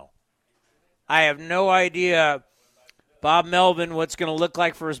Trevino. I have no idea, Bob Melvin, what's going to look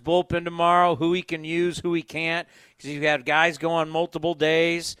like for his bullpen tomorrow, who he can use, who he can't, because you have guys go on multiple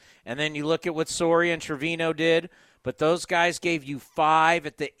days, and then you look at what Soria and Trevino did. But those guys gave you 5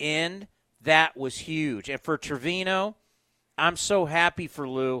 at the end. That was huge. And for Trevino, I'm so happy for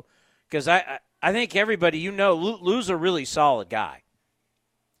Lou, because I think everybody, Lou's a really solid guy.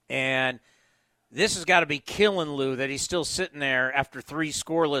 And this has got to be killing Lou that he's still sitting there after 3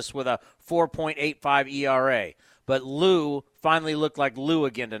 scoreless with a 4.85 ERA. But Lou finally looked like Lou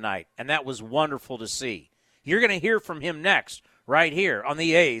again tonight, and that was wonderful to see. You're going to hear from him next, right here on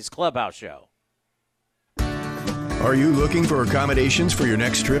the A's Clubhouse Show. Are you looking for accommodations for your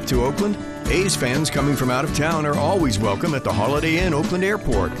next trip to Oakland? A's fans coming from out of town are always welcome at the Holiday Inn Oakland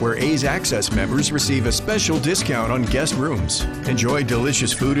Airport, where A's Access members receive a special discount on guest rooms. Enjoy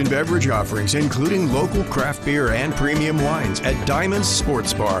delicious food and beverage offerings, including local craft beer and premium wines at Diamond's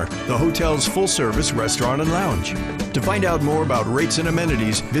Sports Bar, the hotel's full-service restaurant and lounge. To find out more about rates and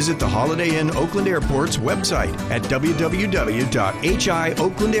amenities, visit the Holiday Inn Oakland Airport's website at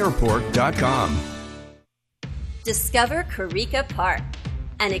www.hioaklandairport.com. Discover Corica Park,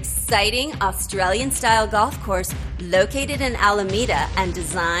 an exciting Australian-style golf course located in Alameda and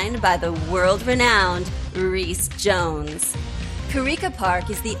designed by the world-renowned Reese Jones. Corica Park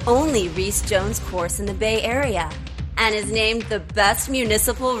is the only Reese Jones course in the Bay Area and is named the best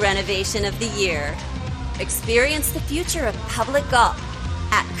municipal renovation of the year. Experience the future of public golf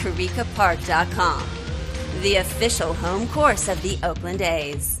at coricapark.com, the official home course of the Oakland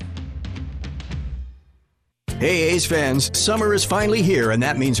A's. Hey A's fans, summer is finally here, and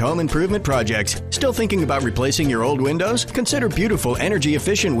that means home improvement projects. Still thinking about replacing your old windows? Consider beautiful,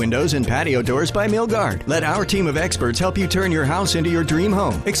 energy-efficient windows and patio doors by Milgard. Let our team of experts help you turn your house into your dream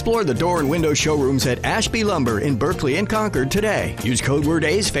home. Explore the door and window showrooms at Ashby Lumber in Berkeley and Concord today. Use code word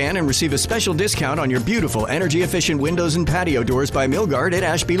A's Fan and receive a special discount on your beautiful, energy-efficient windows and patio doors by Milgard at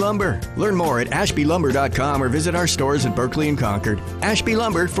Ashby Lumber. Learn more at ashbylumber.com or visit our stores in Berkeley and Concord. Ashby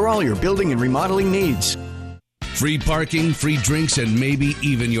Lumber for all your building and remodeling needs. Free parking, free drinks, and maybe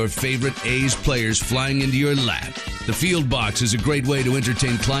even your favorite A's players flying into your lap. The Field Box is a great way to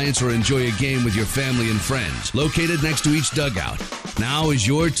entertain clients or enjoy a game with your family and friends. Located next to each dugout. Now is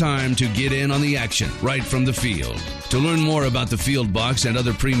your time to get in on the action right from the field. To learn more about the Field Box and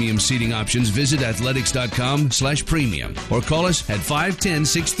other premium seating options, visit athletics.com/premium or call us at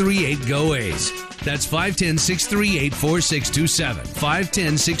 510-638-GO-A's. That's 510-638-4627.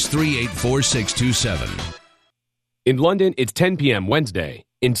 510-638-4627. In London, it's 10 p.m. Wednesday.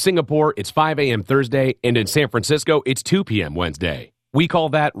 In Singapore, it's 5 a.m. Thursday. And in San Francisco, it's 2 p.m. Wednesday. We call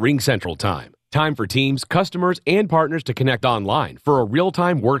that Ring Central Time. Time for teams, customers, and partners to connect online for a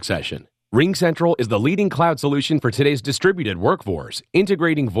real-time work session. Ring Central is the leading cloud solution for today's distributed workforce,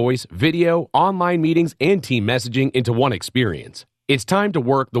 integrating voice, video, online meetings, and team messaging into one experience. It's time to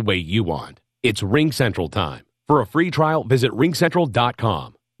work the way you want. It's Ring Central Time. For a free trial, visit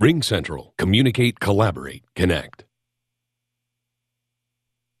ringcentral.com. Ring Central. Communicate, collaborate, connect.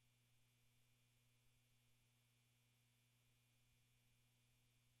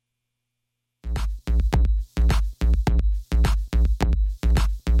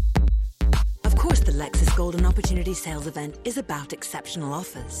 The Lexus Golden Opportunity Sales Event is about exceptional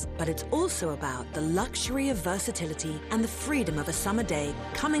offers, but it's also about the luxury of versatility and the freedom of a summer day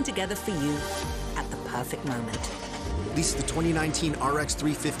coming together for you at the perfect moment. Lease the 2019 RX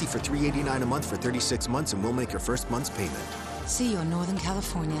 350 for $389 a month for 36 months, and we'll make your first month's payment. See your Northern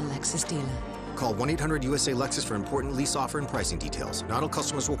California Lexus dealer. Call 1-800-USA-LEXUS for important lease offer and pricing details. Not all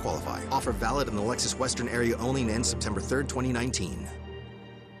customers will qualify. Offer valid in the Lexus Western area only and ends September 3rd, 2019.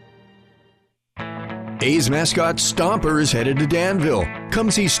 A's mascot Stomper is headed to Danville. Come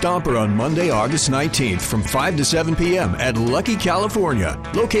see Stomper on Monday, August 19th from 5 to 7 p.m. at Lucky, California,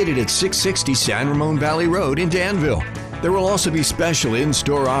 located at 660 San Ramon Valley Road in Danville. There will also be special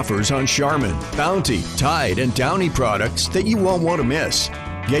in-store offers on Charmin, Bounty, Tide, and Downy products that you won't want to miss.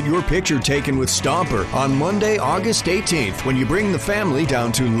 Get your picture taken with Stomper on Monday, August 18th when you bring the family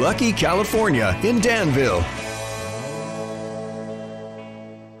down to Lucky, California in Danville.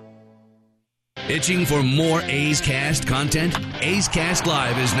 Itching for more A's Cast content? A's Cast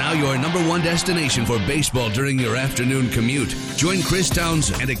Live is now your #1 destination for baseball during your afternoon commute. Join Chris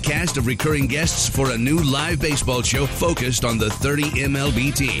Townsend and a cast of recurring guests for a new live baseball show focused on the 30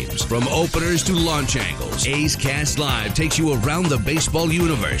 MLB teams. From openers to launch angles, A's Cast Live takes you around the baseball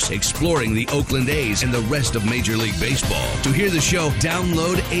universe, exploring the Oakland A's and the rest of Major League Baseball. To hear the show,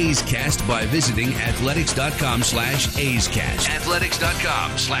 download A's Cast by visiting athletics.com/A'sCast.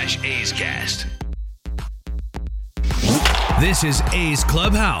 Athletics.com/A'sCast. This is A's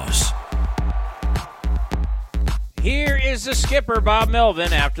Clubhouse. Here is the skipper, Bob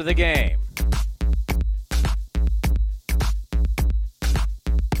Melvin, after the game.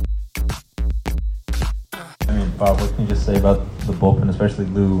 I mean, Bob, what can you just say about the bullpen, especially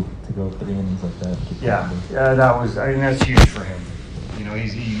Lou, to go 3 innings like that? That's huge for him. You know,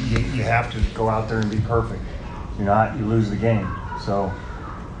 you have to go out there and be perfect. If you're not, you lose the game. So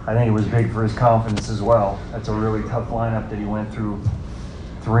I think it was big for his confidence as well. That's a really tough lineup that he went through.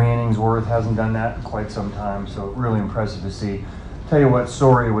 3 innings worth, hasn't done that in quite some time, so really impressive to see. Tell you what,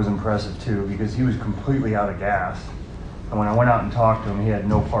 Soria was impressive too, because he was completely out of gas. And when I went out and talked to him, he had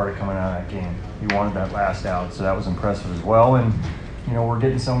no part of coming out of that game. He wanted that last out, so that was impressive as well. And, you know, we're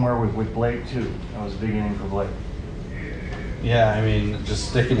getting somewhere with Blake too. That was a big inning for Blake. Yeah, I mean, just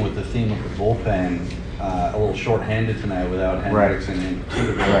sticking with the theme of the bullpen, a little short-handed tonight without Hendricks and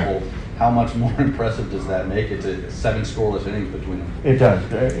Pursuit available. Right. How much more impressive does that make it to 7 scoreless innings between them? It does,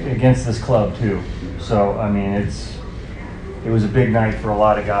 against this club too. So, I mean, it was a big night for a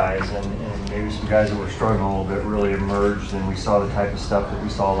lot of guys, and maybe some guys that were struggling a little bit really emerged, and we saw the type of stuff that we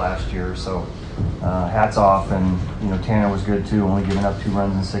saw last year. So, hats off, and you know, Tanner was good too, only giving up 2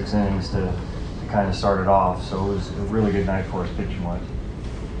 runs in 6 innings to kind of start it off. So it was a really good night for us pitching-wise.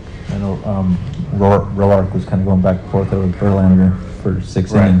 I know Roark was kind of going back and forth with Verlander for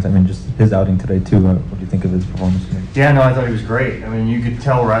 6 innings. I mean, just his outing today too. What do you think of his performance today? Yeah, no, I thought he was great. I mean, you could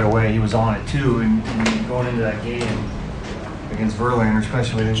tell right away he was on it too. And going into that game against Verlander,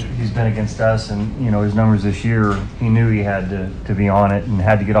 especially he's been against us, and you know his numbers this year, he knew he had to be on it and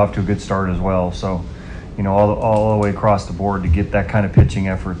had to get off to a good start as well. So, you know, all the way across the board to get that kind of pitching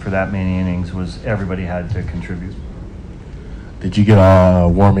effort for that many innings was everybody had to contribute. Did you get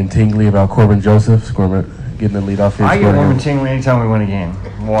warm and tingly about Corbin Joseph getting the lead off his? I get warm and tingly anytime we win a game.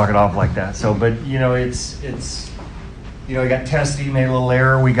 Walk it off like that. So, but you know, it's you know, he got testy, made a little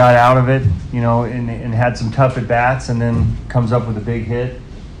error. We got out of it, you know, and had some tough at bats, and then comes up with a big hit.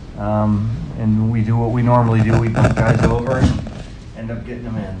 And we do what we normally do. We put guys over and end up getting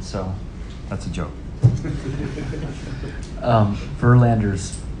them in. So that's a joke.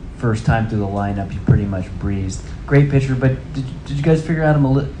 Verlander's first time through the lineup, he pretty much breezed. Great pitcher, but did you guys figure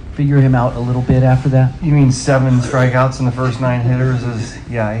him out a little bit after that? You mean 7 strikeouts in the first 9 hitters?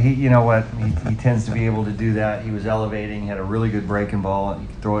 He, you know what, he tends to be able to do that. He was elevating, he had a really good breaking ball. You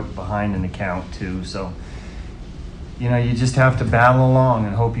could throw it behind in the count too. So, you know, you just have to battle along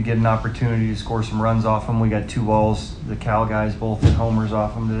and hope you get an opportunity to score some runs off him. We got 2 balls, the Cal guys both hit homers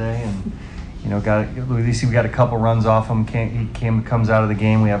off him today, and you know, at least we got a couple runs off him. Comes out of the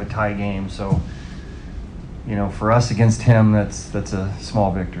game, we have a tie game. So, you know, for us against him, that's a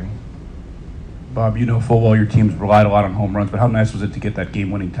small victory. Bob, you know full well your team's relied a lot on home runs, but how nice was it to get that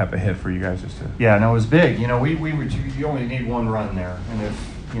game-winning type of hit for you guys? Yeah, no, it was big. You know, you only need 1 run there, and if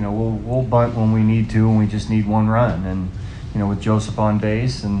you know, we'll bunt when we need to, and we just need 1 run. And you know, with Joseph on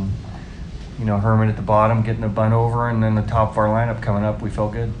base and you know Herman at the bottom getting a bunt over, and then the top of our lineup coming up, we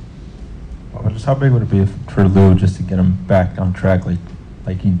felt good. Well, just how big would it be for Lou just to get him back on track like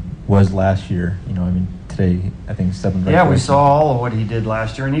he was last year? You know, I mean, today I think 7. Yeah, we saw all of what he did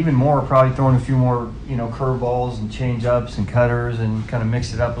last year, and even more. Probably throwing a few more, you know, curveballs and change-ups and cutters, and kind of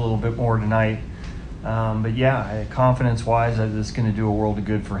mix it up a little bit more tonight. But yeah, confidence-wise, it's going to do a world of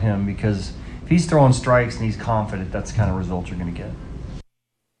good for him, because if he's throwing strikes and he's confident, that's the kind of results you're going to get.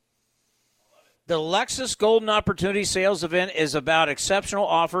 The Lexus Golden Opportunity Sales Event is about exceptional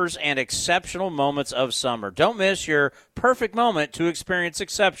offers and exceptional moments of summer. Don't miss your perfect moment to experience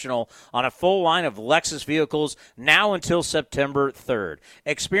exceptional on a full line of Lexus vehicles now until September 3rd.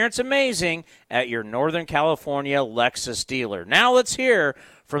 Experience amazing at your Northern California Lexus dealer. Now let's hear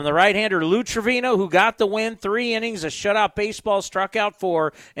from the right-hander Lou Trevino, who got the win, 3 innings, a shutout baseball, struck out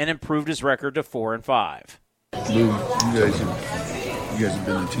 4, and improved his record to 4-5. Lou, you guys have you guys have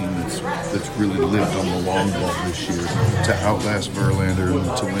been a team that's really lived on the long ball this year. To outlast Verlander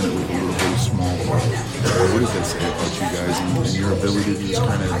and to win it with a little bit of small ball. What does that say about you guys and your ability to just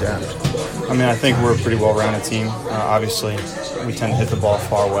kind of adapt? I mean, I think we're a pretty well-rounded team. Obviously, we tend to hit the ball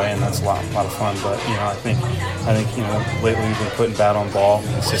far away, and that's a lot of fun. But I think lately we've been putting bat on ball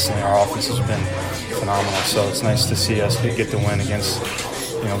consistently. Our offense has been phenomenal. So it's nice to see us get the win against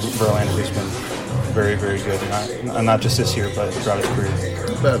Verlander, who's been very, very good. Not just this year, but throughout his career.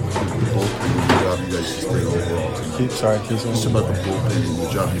 About the bullpen and the job you guys did overall tonight. Just about the bullpen and the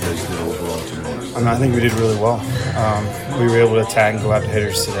job you guys did overall tonight. I think we did really well. We were able to attack and go after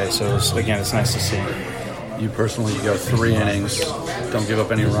hitters today. So it's nice to see. You personally, you go 3 innings, don't give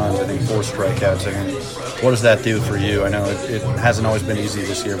up any runs. I think 4 strikeouts. What does that do for you? I know it hasn't always been easy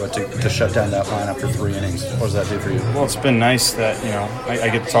this year, but to shut down that line after 3 innings, what does that do for you? Well, it's been nice that I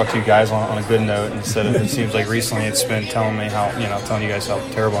get to talk to you guys on a good note instead of, it seems like recently it's been telling me how telling you guys how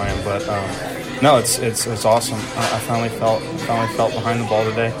terrible I am. But no, it's awesome. I finally felt behind the ball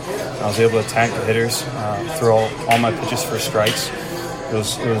today. I was able to attack the hitters, throw all my pitches for strikes. It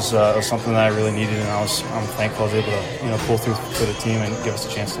was something that I really needed, and I'm thankful I was able to pull through for the team and give us a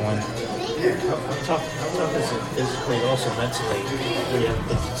chance to win. How tough is it physically, also mentally, when you haven't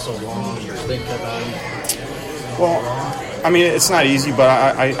been so long and you're thinking about it? Well, I mean, it's not easy, but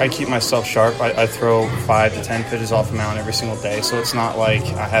I keep myself sharp. I throw 5 to 10 pitches off the mound every single day, so it's not like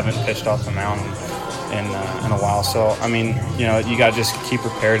I haven't pitched off the mound in a while. So, I mean, you got to just keep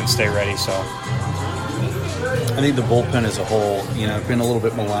prepared and stay ready, so. I think the bullpen as a whole, been a little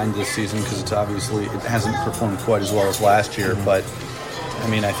bit maligned this season because it hasn't performed quite as well as last year. But, I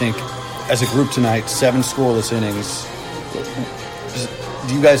mean, I think as a group tonight, 7 scoreless innings.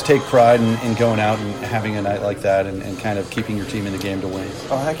 Do you guys take pride in going out and having a night like that and kind of keeping your team in the game to win?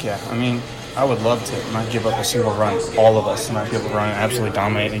 Oh, heck yeah. I mean, I would love to not give up a single run, all of us, not give up a run and absolutely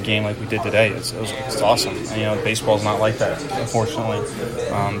dominate a game like we did today. It's awesome. And, baseball's not like that, unfortunately.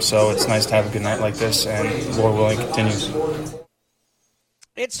 So it's nice to have a good night like this, and Lord willing, continues.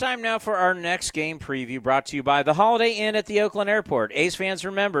 It's time now for our next game preview, brought to you by the Holiday Inn at the Oakland Airport. A's fans,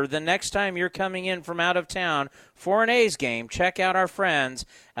 remember, the next time you're coming in from out of town for an A's game, check out our friends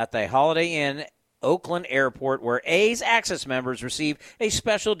at the Holiday Inn Oakland Airport, where A's Access members receive a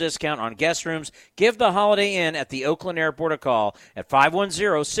special discount on guest rooms. Give the Holiday Inn at the Oakland Airport a call at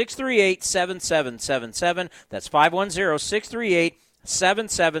 510-638-7777. That's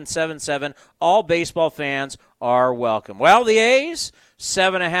 510-638-7777. All baseball fans are welcome. Well, the A's,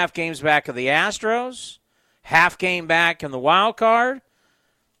 7.5 games back of the Astros, half game back in the wild card,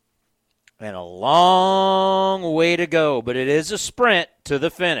 and a long way to go, but it is a sprint to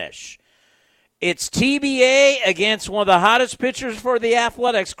the finish. It's TBA against one of the hottest pitchers for the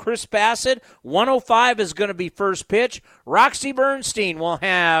Athletics, Chris Bassett. 1:05 is going to be first pitch. Roxy Bernstein will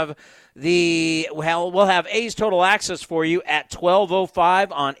have we'll have A's Total Access for you at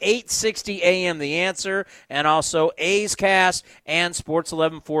 12:05 on 860 AM The Answer, and also A's Cast and Sports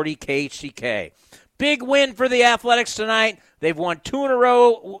 1140 KHTK. Big win for the Athletics tonight. They've won 2 in a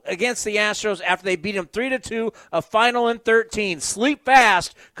row against the Astros after they beat them 3-2, a final in 13. Sleep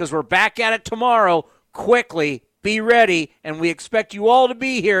fast, because we're back at it tomorrow. Quickly, be ready, and we expect you all to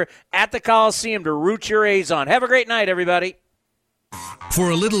be here at the Coliseum to root your A's on. Have a great night, everybody.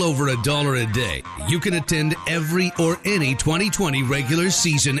 For a little over $1 a day, you can attend every or any 2020 regular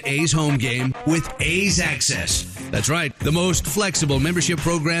season A's home game with A's Access. That's right, the most flexible membership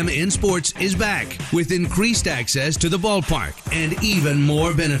program in sports is back with increased access to the ballpark and even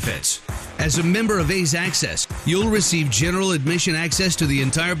more benefits. As a member of A's Access, you'll receive general admission access to the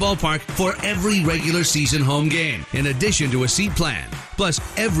entire ballpark for every regular season home game, in addition to a seat plan. Plus,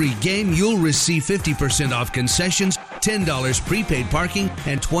 every game you'll receive 50% off concessions, $10 prepaid parking,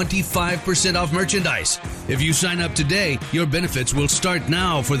 and 25% off merchandise. If you sign up today, your benefits will start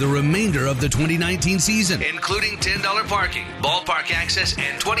now for the remainder of the 2019 season, including $10 parking, ballpark access,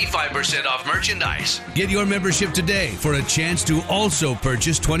 and 25% off merchandise. Get your membership today for a chance to also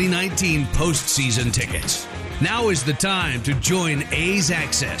purchase 2019 postseason tickets. Now is the time to join A's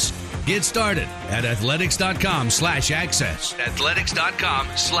Access. Get started at athletics.com/access.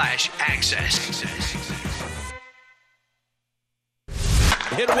 Athletics.com/access.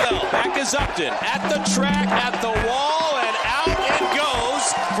 Hit well. Back is Upton. At the track, at the wall, and out it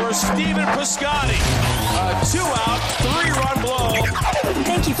goes for Stephen Piscotty. A 2-out, 3-run blow.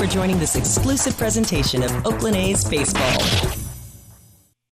 Thank you for joining this exclusive presentation of Oakland A's Baseball.